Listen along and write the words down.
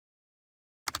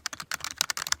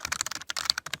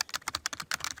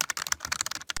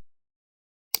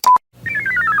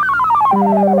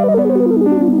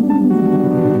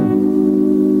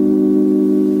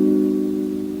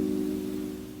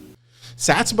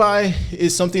SATSby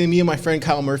is something that me and my friend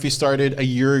Kyle Murphy started a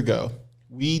year ago.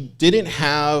 We didn't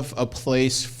have a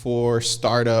place for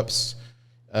startups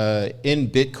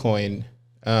in Bitcoin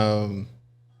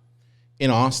in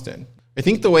Austin. I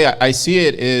think the way I see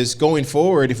it is going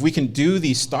forward, if we can do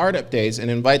these startup days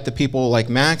and invite the people like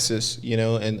Maxis,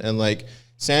 and like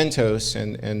Santos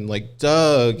and like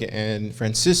Doug and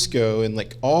Francisco and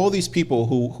like all these people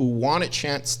who want a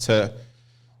chance to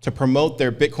promote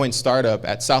their Bitcoin startup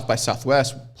at South by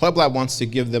Southwest, Pleb Lab wants to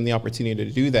give them the opportunity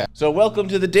to do that. So welcome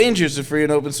to the dangers of free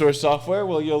and open source software,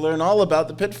 where you'll learn all about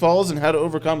the pitfalls and how to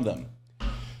overcome them.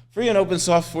 Free and open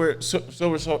software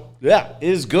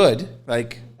is good.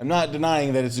 Like, I'm not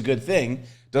denying that it's a good thing.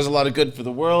 It does a lot of good for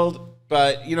the world,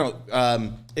 but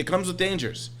it comes with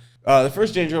dangers. The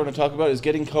first danger I want to talk about is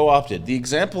getting co-opted. The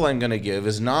example I'm going to give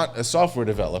is not a software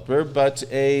developer, but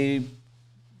a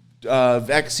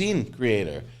vaccine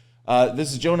creator.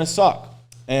 This is Jonas Salk.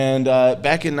 And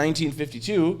back in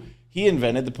 1952, he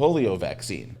invented the polio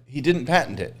vaccine. He didn't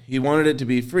patent it. He wanted it to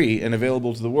be free and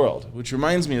available to the world, which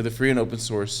reminds me of the free and open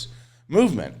source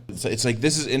movement. It's like,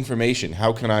 this is information.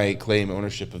 How can I claim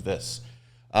ownership of this?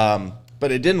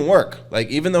 But it didn't work. Like,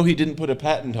 even though he didn't put a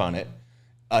patent on it,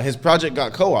 his project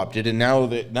got co-opted, and now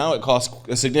it costs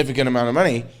a significant amount of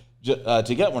money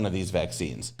to get one of these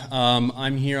vaccines.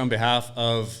 I'm here on behalf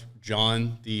of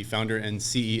John, the founder and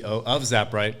CEO of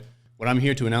Zaprite. What I'm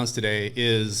here to announce today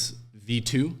is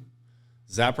V2.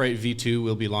 Zaprite V2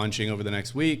 will be launching over the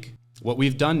next week. What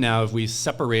we've done now is we've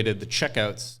separated the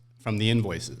checkouts from the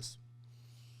invoices.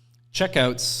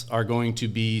 Checkouts are going to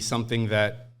be something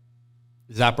that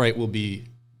Zaprite will be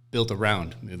built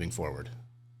around moving forward.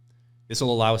 This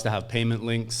will allow us to have payment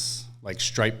links, like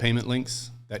Stripe payment links,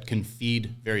 that can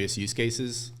feed various use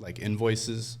cases, like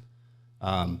invoices,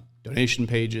 donation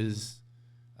pages,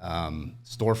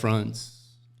 storefronts,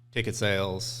 ticket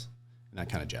sales, and that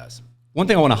kind of jazz. One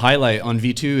thing I want to highlight on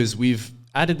V2 is we've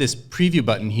added this preview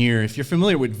button here. If you're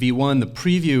familiar with V1, the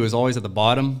preview is always at the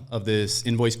bottom of this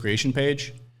invoice creation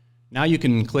page. Now you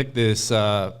can click this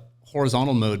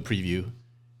horizontal mode preview,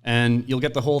 and you'll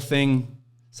get the whole thing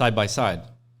side by side.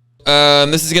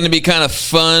 This is going to be kind of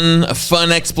a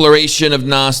fun exploration of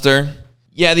Nostr.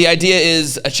 Yeah, the idea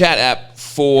is a chat app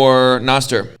for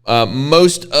Nostr.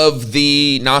 Most of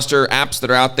the Nostr apps that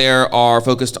are out there are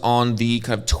focused on the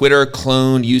kind of Twitter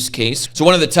clone use case. So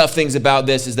one of the tough things about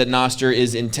this is that Nostr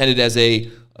is intended as a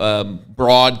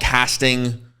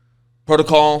broadcasting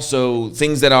protocol. So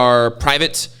things that are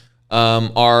private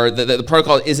the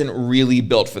protocol isn't really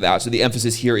built for that. So the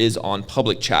emphasis here is on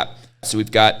public chat. So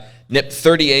we've got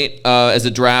NIP38 as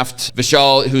a draft.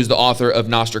 Vishal, who's the author of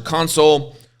Nostr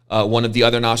Console, one of the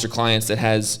other Nostr clients that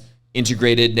has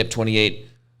integrated NIP28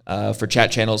 for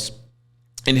chat channels.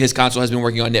 And his console has been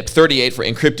working on NIP38 for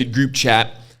encrypted group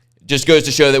chat. Just goes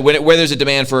to show that where there's a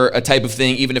demand for a type of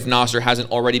thing, even if Nostr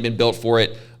hasn't already been built for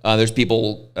it, there's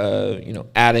people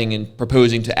adding and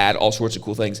proposing to add all sorts of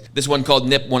cool things. This one called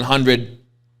NIP100,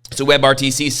 so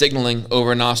WebRTC signaling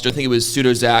over Nostr. I think it was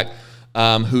SudoZach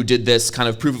who did this kind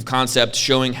of proof of concept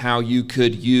showing how you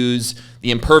could use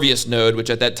the impervious node, which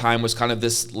at that time was kind of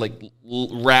this like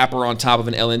wrapper on top of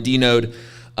an LND node,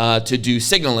 to do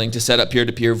signaling to set up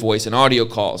peer-to-peer voice and audio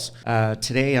calls.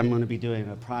 Today I'm going to be doing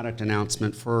a product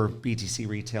announcement for BTC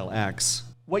Retail X.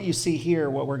 What you see here,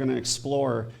 what we're going to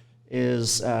explore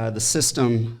is the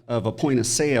system of a point of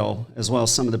sale, as well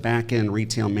as some of the back-end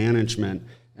retail management,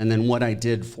 and then what I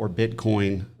did for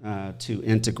Bitcoin to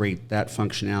integrate that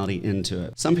functionality into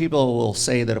it. Some people will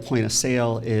say that a point of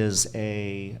sale is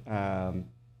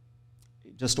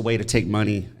just a way to take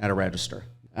money at a register.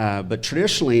 But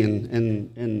traditionally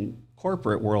in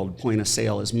corporate world, point of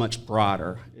sale is much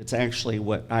broader. It's actually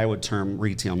what I would term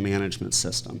retail management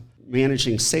system.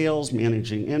 Managing sales,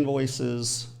 managing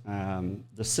invoices.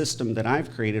 The system that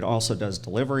I've created also does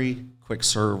delivery, quick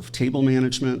serve table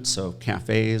management, so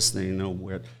cafes, they know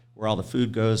where all the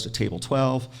food goes to table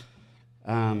 12.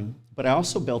 But I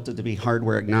also built it to be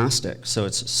hardware agnostic, so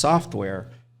it's software,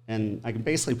 and I can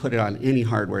basically put it on any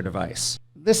hardware device.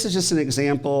 This is just an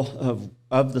example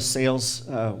of the sales,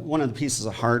 one of the pieces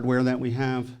of hardware that we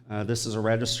have. This is a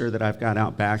register that I've got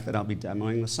out back that I'll be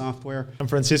demoing the software. I'm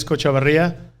Francisco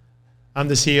Chavarria. I'm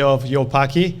the CEO of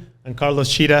Yopaki, and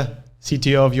Carlos Chita,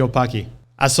 CTO of Yopaki.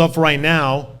 As of right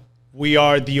now, we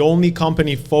are the only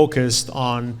company focused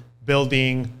on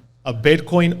building a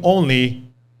Bitcoin-only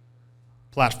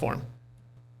platform.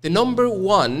 The number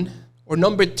one or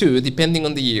number two, depending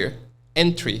on the year,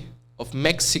 entry of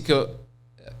Mexico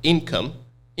income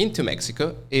into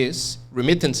Mexico is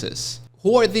remittances.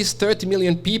 Who are these 30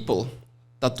 million people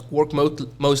that work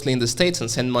mostly in the States and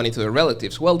send money to their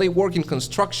relatives? Well, they work in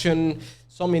construction,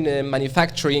 some in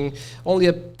manufacturing, only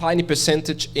a tiny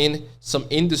percentage in some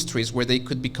industries where they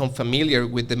could become familiar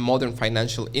with the modern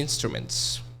financial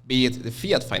instruments, be it the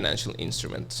fiat financial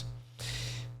instruments.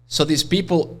 So these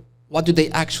people, what do they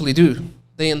actually do?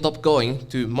 They end up going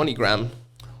to MoneyGram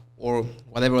or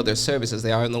whatever other services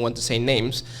they are, I don't want to say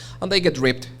names, and they get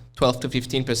ripped 12 to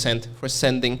 15% for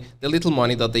sending the little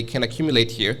money that they can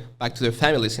accumulate here back to their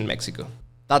families in Mexico.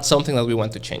 That's something that we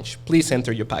want to change. Please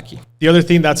enter Yopaki. The other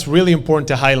thing that's really important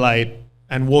to highlight,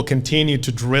 and we'll continue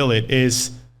to drill it,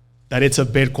 is that it's a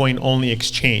Bitcoin-only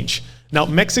exchange. Now,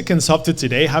 Mexicans up to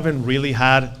today haven't really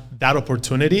had that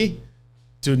opportunity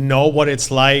to know what it's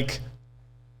like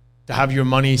to have your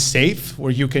money safe,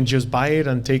 where you can just buy it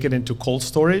and take it into cold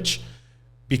storage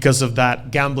because of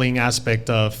that gambling aspect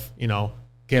of,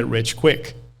 get rich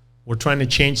quick. We're trying to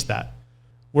change that.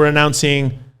 We're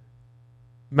announcing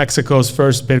Mexico's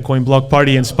first Bitcoin block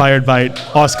party inspired by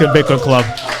Austin Bitcoin Club.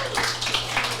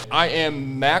 I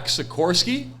am Max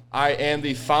Sikorsky. I am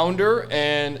the founder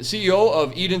and CEO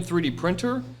of Eden 3D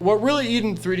Printer. What really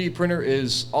Eden 3D Printer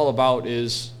is all about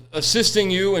is assisting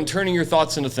you and turning your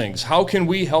thoughts into things. How can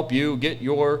we help you get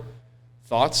your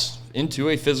thoughts into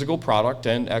a physical product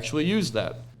and actually use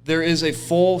that? There is a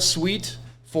full suite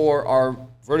for our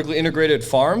vertically integrated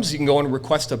farms. You can go and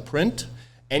request a print.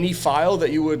 Any file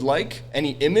that you would like,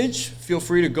 any image, feel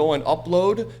free to go and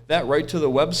upload that right to the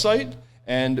website,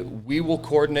 and we will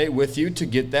coordinate with you to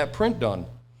get that print done.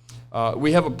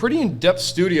 We have a pretty in-depth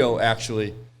studio,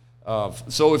 actually.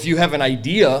 So if you have an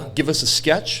idea, give us a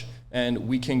sketch, and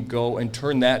we can go and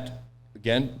turn that,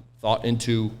 again, thought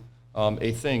into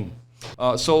a thing.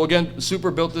 So again, Super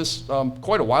built this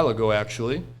quite a while ago,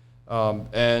 actually,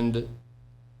 and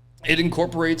it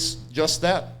incorporates just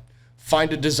that.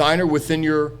 Find a designer within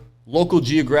your local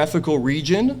geographical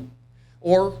region,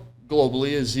 or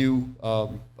globally as you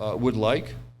would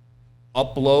like.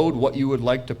 Upload what you would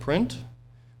like to print.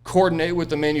 Coordinate with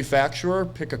the manufacturer,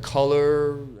 pick a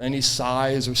color, any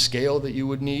size or scale that you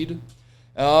would need,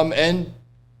 and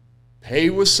pay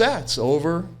with SATS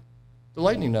over the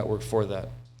Lightning Network for that.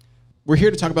 We're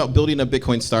here to talk about building a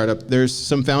Bitcoin startup. There's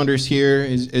some founders here,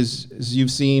 as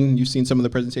you've seen some of the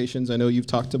presentations. I know you've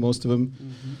talked to most of them.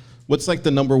 Mm-hmm. What's like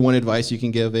the number one advice you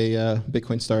can give a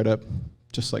Bitcoin startup,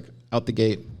 just like out the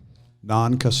gate?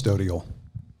 Non-custodial.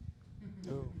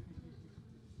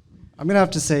 I'm going to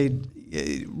have to say,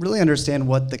 really understand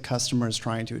what the customer is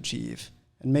trying to achieve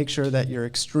and make sure that you're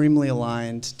extremely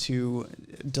aligned to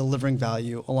delivering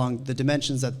value along the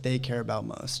dimensions that they care about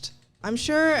most. I'm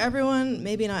sure everyone,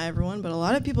 maybe not everyone, but a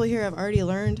lot of people here have already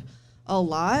learned a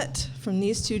lot from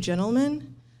these two gentlemen.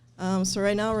 So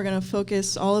right now we're going to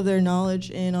focus all of their knowledge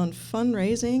in on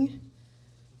fundraising.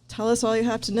 Tell us all you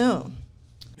have to know.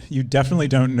 You definitely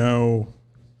don't know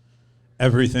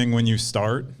everything when you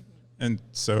start. And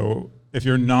so if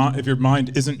your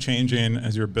mind isn't changing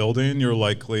as you're building, you're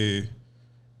likely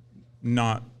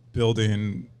not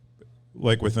building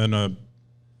like within a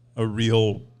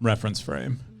real reference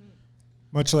frame.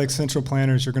 Much like central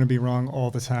planners, you're going to be wrong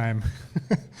all the time.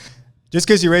 Just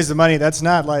because you raise the money, that's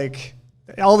not like,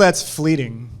 all that's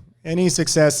fleeting. Any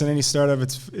success in any startup,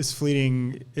 it's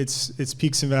fleeting. It's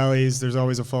peaks and valleys. There's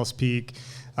always a false peak.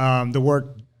 The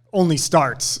work only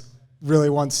starts really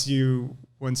once you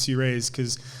raise,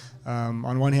 because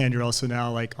on one hand, you're also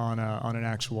now like on an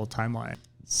actual timeline.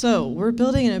 So we're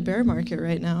building in a bear market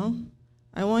right now.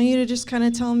 I want you to just kind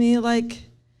of tell me, like,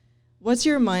 what's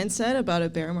your mindset about a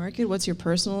bear market? What's your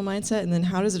personal mindset? And then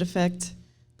how does it affect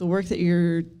the work that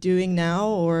you're doing now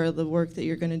or the work that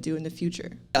you're going to do in the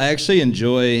future? I actually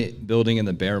enjoy building in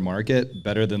the bear market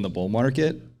better than the bull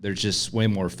market. There's just way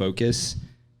more focus.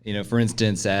 For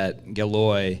instance, at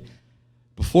Galoy,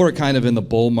 before kind of in the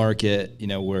bull market,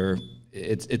 where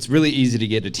it's really easy to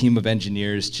get a team of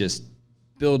engineers just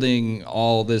building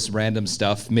all this random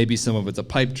stuff. Maybe some of it's a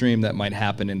pipe dream that might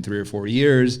happen in 3 or 4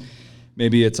 years.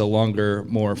 Maybe it's a longer,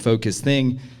 more focused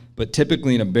thing. But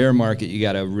typically in a bear market, you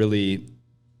got to really,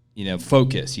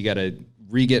 focus. You got to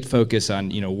re-get focus on,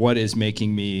 what is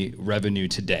making me revenue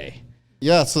today.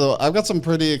 Yeah, so I've got some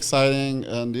pretty exciting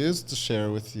news to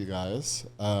share with you guys.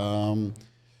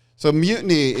 So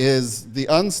Mutiny is the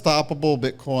unstoppable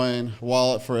Bitcoin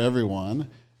wallet for everyone.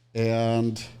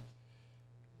 And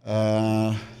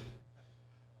we're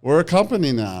a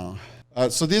company now.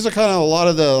 So these are kind of a lot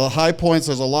of the high points.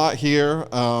 There's a lot here.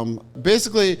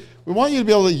 Basically, we want you to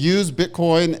be able to use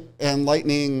Bitcoin and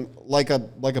Lightning like a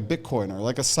Bitcoiner,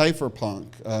 like a cypherpunk.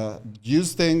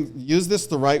 Use this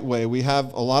the right way. We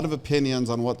have a lot of opinions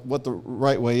on what the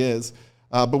right way is,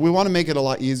 but we want to make it a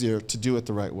lot easier to do it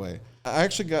the right way. I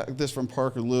actually got this from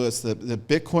Parker Lewis, that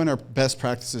Bitcoin are best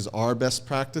practices are best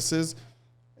practices.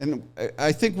 And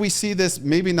I think we see this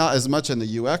maybe not as much in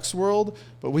the UX world,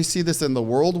 but we see this in the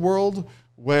world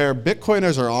where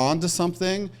Bitcoiners are on to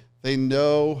something. They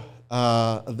know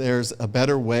there's a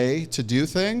better way to do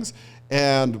things.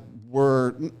 And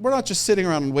we're not just sitting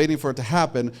around and waiting for it to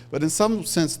happen, but in some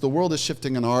sense, the world is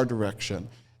shifting in our direction.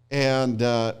 And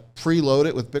preload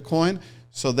it with Bitcoin.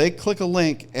 So they click a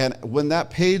link, and when that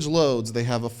page loads, they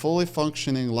have a fully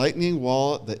functioning Lightning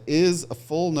wallet that is a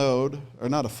full node, or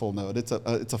not a full node, it's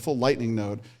a full Lightning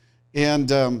node. And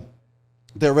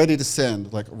they're ready to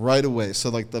send like right away. So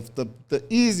like the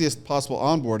easiest possible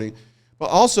onboarding. But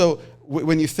also,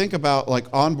 when you think about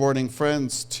like onboarding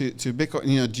friends to Bitcoin,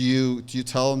 you know, do you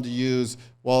tell them to use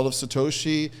Wallet of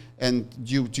Satoshi, and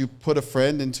do you put a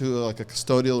friend into like a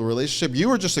custodial relationship? You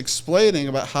were just explaining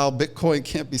about how Bitcoin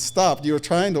can't be stopped. You were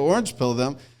trying to orange pill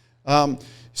them.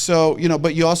 So, you know,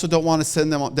 but you also don't want to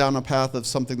send them down a path of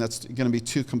something that's going to be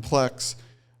too complex.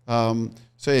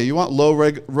 So yeah, you want low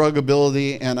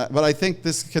ruggability, but I think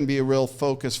this can be a real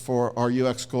focus for our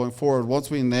UX going forward.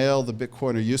 Once we nail the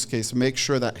Bitcoiner use case, make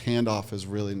sure that handoff is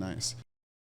really nice.